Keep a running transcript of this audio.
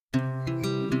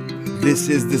This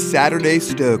is the Saturday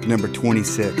Stoke number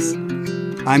 26.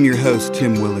 I'm your host,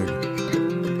 Tim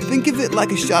Willard. Think of it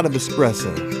like a shot of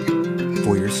espresso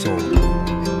for your soul.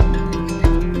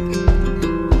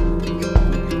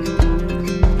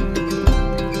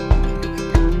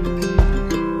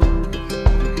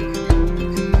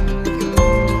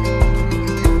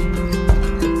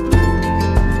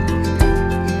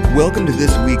 Welcome to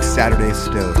this week's Saturday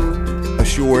Stoke, a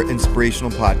short, inspirational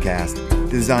podcast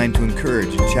designed to encourage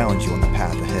and challenge you on the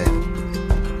path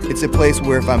ahead. It's a place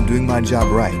where if I'm doing my job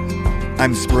right,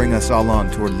 I'm spurring us all on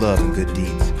toward love and good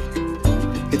deeds.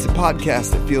 It's a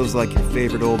podcast that feels like your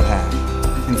favorite old hat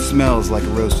and smells like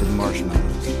roasted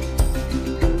marshmallows.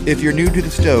 If you're new to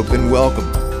the Stoke, then welcome.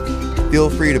 Feel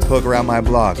free to poke around my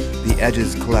blog,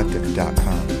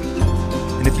 theedgescollective.com.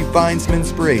 And if you find some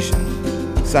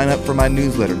inspiration, sign up for my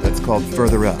newsletter that's called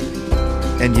Further Up.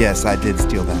 And yes, I did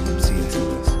steal that from C.S. Lewis.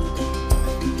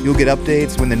 You'll get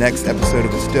updates when the next episode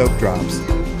of The Stoke drops,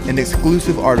 and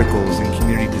exclusive articles and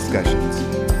community discussions.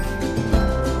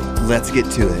 Let's get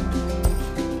to it.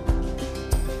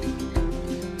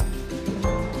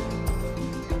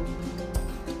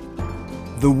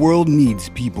 The world needs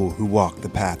people who walk the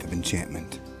path of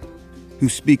enchantment, who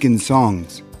speak in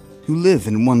songs, who live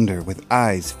in wonder with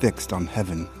eyes fixed on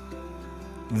heaven.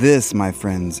 This, my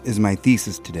friends, is my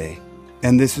thesis today,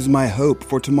 and this is my hope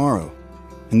for tomorrow,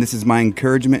 and this is my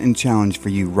encouragement and challenge for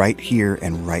you right here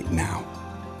and right now.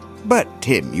 But,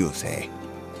 Tim, you say,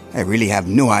 I really have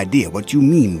no idea what you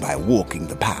mean by walking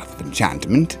the path of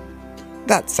enchantment.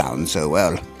 That sounds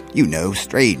so,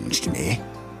 strange to me.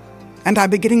 And I'm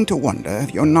beginning to wonder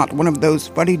if you're not one of those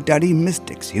fuddy-duddy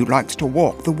mystics who likes to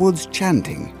walk the woods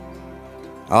chanting.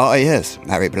 Ah, yes,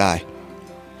 I reply.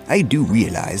 I do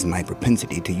realize my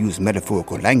propensity to use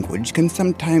metaphorical language can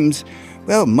sometimes,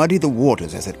 muddy the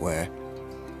waters, as it were.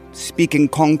 Speak in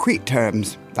concrete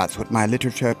terms, that's what my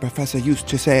literature professor used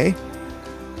to say.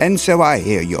 And so I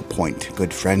hear your point,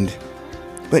 good friend.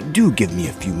 But do give me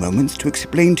a few moments to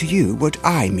explain to you what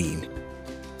I mean.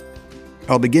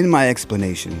 I'll begin my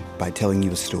explanation by telling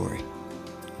you a story.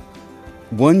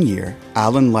 One year,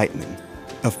 Alan Lightman,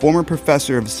 a former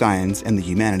professor of science and the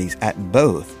humanities at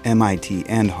both MIT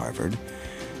and Harvard,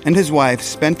 and his wife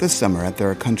spent the summer at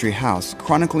their country house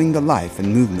chronicling the life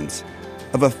and movements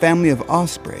of a family of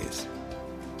ospreys.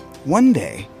 One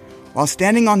day, while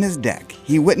standing on his deck,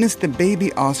 he witnessed the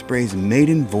baby osprey's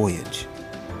maiden voyage.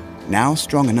 Now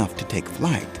strong enough to take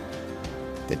flight,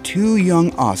 the two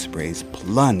young ospreys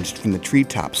plunged from the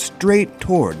treetops straight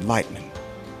toward Lightman,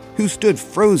 who stood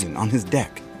frozen on his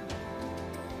deck.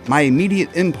 My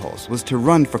immediate impulse was to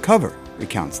run for cover,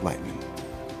 recounts Lightman,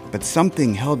 but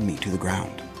something held me to the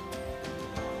ground.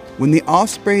 When the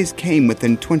ospreys came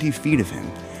within 20 feet of him,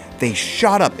 they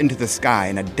shot up into the sky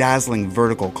in a dazzling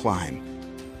vertical climb.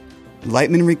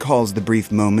 Lightman recalls the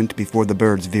brief moment before the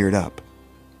birds veered up.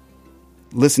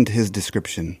 Listen to his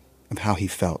description of how he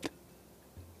felt.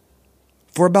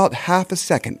 For about half a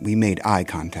second, we made eye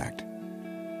contact.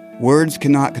 Words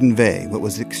cannot convey what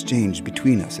was exchanged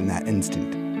between us in that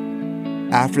instant.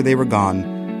 After they were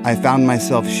gone, I found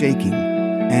myself shaking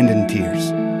and in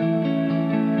tears.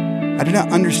 I did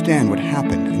not understand what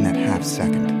happened in that half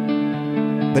second,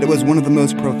 but it was one of the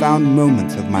most profound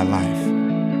moments of my life.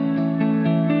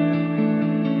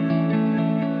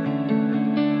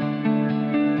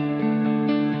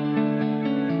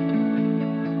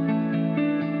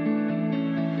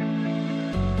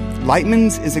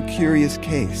 Lightman's is a curious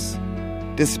case.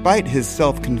 Despite his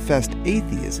self-confessed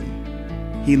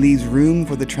atheism, he leaves room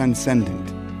for the transcendent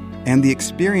and the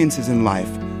experiences in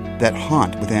life that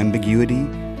haunt with ambiguity,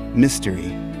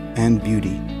 mystery, and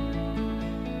beauty.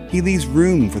 He leaves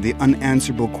room for the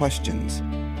unanswerable questions,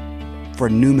 for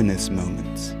numinous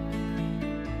moments.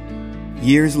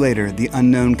 Years later, the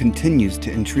unknown continues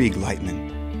to intrigue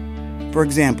Lightman. For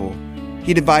example,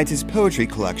 he divides his poetry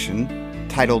collection,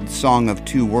 titled Song of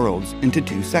Two Worlds, into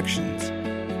two sections.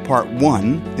 Part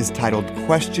 1 is titled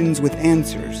Questions with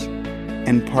Answers,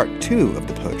 and Part 2 of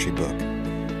the poetry book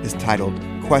is titled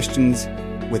Questions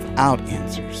Without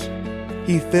Answers.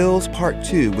 He fills Part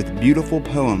 2 with beautiful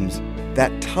poems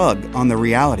that tug on the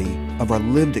reality of our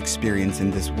lived experience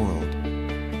in this world.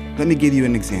 Let me give you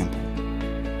an example.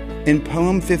 In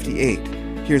poem 58,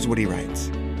 here's what he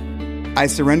writes. I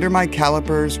surrender my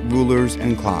calipers, rulers,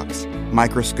 and clocks,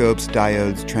 microscopes,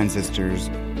 diodes, transistors,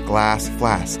 glass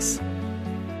flasks.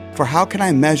 For how can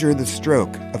I measure the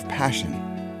stroke of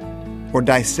passion or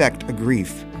dissect a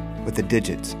grief with the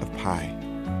digits of pi?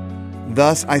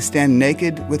 Thus I stand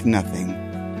naked with nothing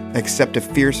except a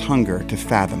fierce hunger to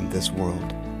fathom this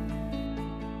world.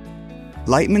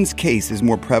 Lightman's case is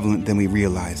more prevalent than we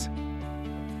realize.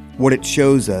 What it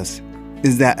shows us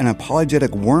is that an apologetic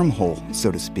wormhole,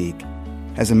 so to speak,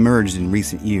 has emerged in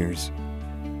recent years.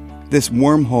 This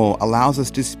wormhole allows us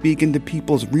to speak into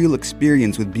people's real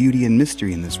experience with beauty and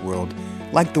mystery in this world,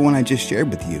 like the one I just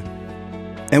shared with you.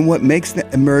 And what makes the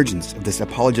emergence of this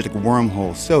apologetic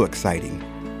wormhole so exciting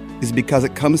is because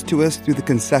it comes to us through the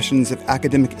concessions of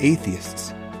academic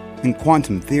atheists and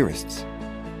quantum theorists.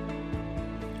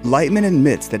 Lightman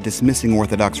admits that dismissing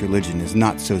Orthodox religion is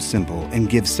not so simple and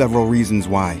gives several reasons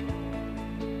why.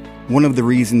 One of the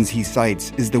reasons he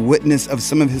cites is the witness of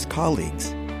some of his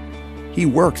colleagues. He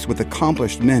works with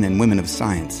accomplished men and women of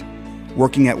science,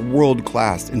 working at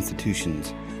world-class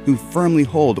institutions who firmly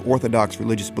hold orthodox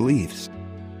religious beliefs.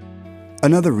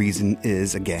 Another reason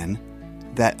is, again,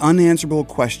 that unanswerable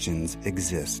questions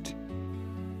exist.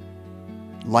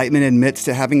 Lightman admits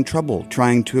to having trouble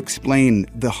trying to explain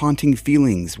the haunting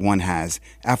feelings one has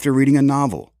after reading a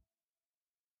novel.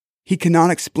 He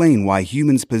cannot explain why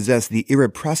humans possess the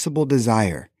irrepressible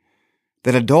desire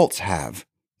that adults have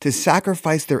to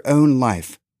sacrifice their own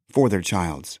life for their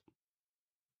child's.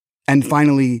 And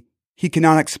finally, he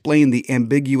cannot explain the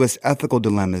ambiguous ethical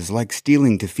dilemmas like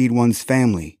stealing to feed one's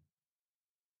family.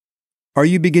 Are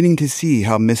you beginning to see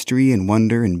how mystery and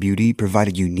wonder and beauty provide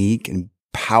a unique and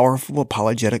powerful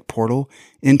apologetic portal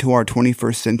into our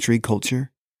 21st century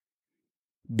culture?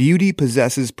 Beauty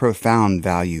possesses profound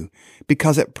value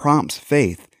because it prompts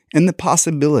faith in the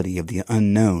possibility of the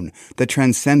unknown, the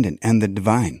transcendent, and the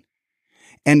divine.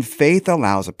 And faith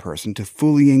allows a person to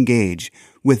fully engage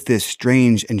with this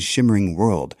strange and shimmering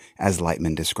world, as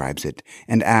Lightman describes it,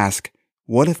 and ask,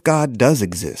 what if God does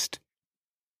exist?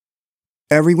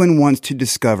 Everyone wants to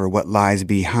discover what lies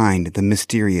behind the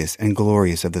mysterious and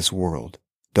glorious of this world,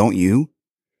 don't you?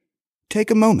 Take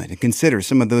a moment and consider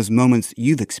some of those moments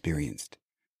you've experienced.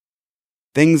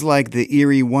 Things like the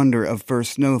eerie wonder of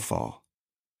first snowfall,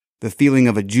 the feeling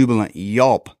of a jubilant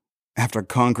yelp after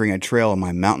conquering a trail on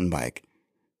my mountain bike,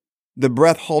 the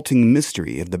breath-halting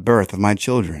mystery of the birth of my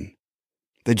children,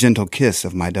 the gentle kiss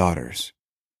of my daughters,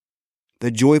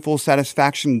 the joyful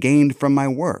satisfaction gained from my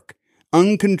work,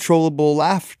 uncontrollable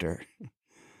laughter,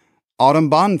 autumn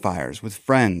bonfires with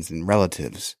friends and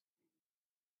relatives,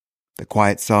 the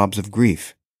quiet sobs of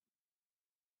grief,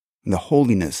 the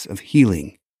holiness of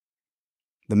healing,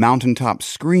 the mountaintop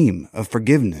scream of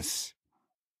forgiveness.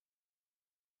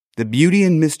 The beauty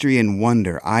and mystery and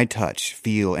wonder I touch,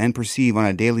 feel, and perceive on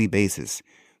a daily basis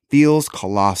feels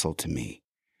colossal to me,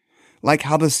 like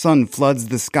how the sun floods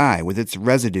the sky with its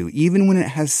residue even when it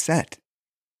has set.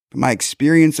 My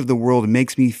experience of the world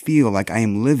makes me feel like I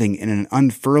am living in an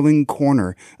unfurling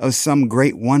corner of some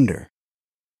great wonder.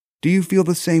 Do you feel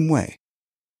the same way?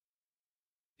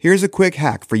 Here's a quick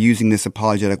hack for using this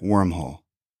apologetic wormhole.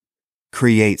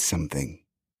 Create something.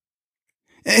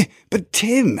 But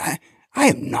Tim, I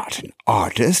am not an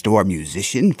artist or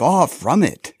musician, far from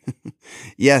it.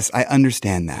 Yes, I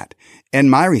understand that.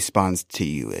 And my response to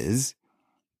you is,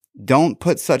 don't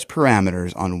put such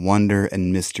parameters on wonder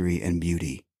and mystery and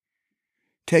beauty.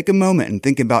 Take a moment and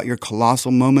think about your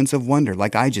colossal moments of wonder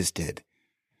like I just did.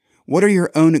 What are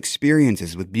your own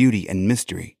experiences with beauty and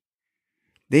mystery?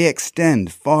 They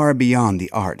extend far beyond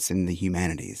the arts and the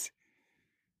humanities.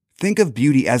 Think of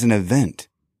beauty as an event.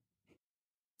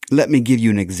 Let me give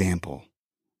you an example.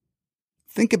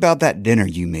 Think about that dinner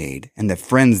you made and the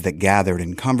friends that gathered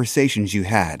and conversations you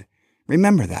had.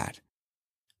 Remember that.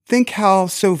 Think how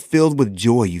so filled with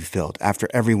joy you felt after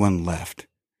everyone left.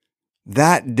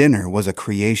 That dinner was a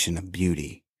creation of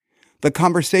beauty. The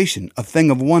conversation, a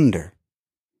thing of wonder.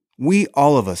 We,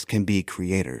 all of us, can be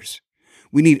creators.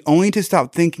 We need only to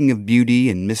stop thinking of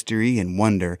beauty and mystery and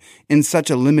wonder in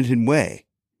such a limited way.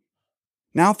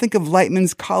 Now think of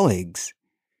Lightman's colleagues,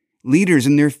 leaders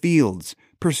in their fields,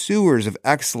 pursuers of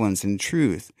excellence and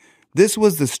truth. This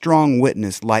was the strong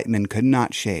witness Lightman could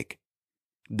not shake.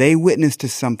 They witnessed to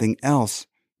something else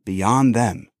beyond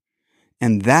them,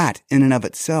 and that, in and of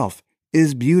itself,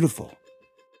 is beautiful.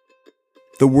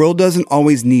 The world doesn't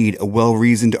always need a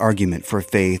well-reasoned argument for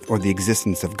faith or the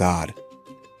existence of God.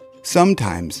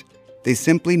 Sometimes they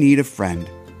simply need a friend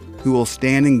who will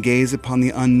stand and gaze upon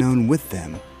the unknown with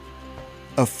them,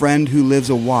 a friend who lives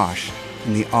awash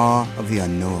in the awe of the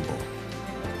unknowable.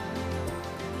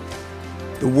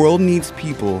 The world needs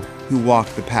people who walk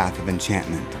the path of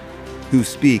enchantment, who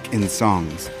speak in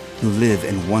songs, who live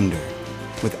in wonder,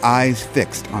 with eyes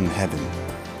fixed on heaven.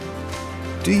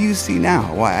 Do you see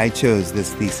now why I chose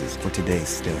this thesis for today's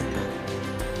Stoke?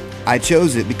 I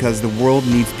chose it because the world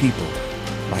needs people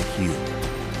like you.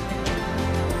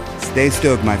 Stay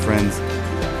stoked, my friends.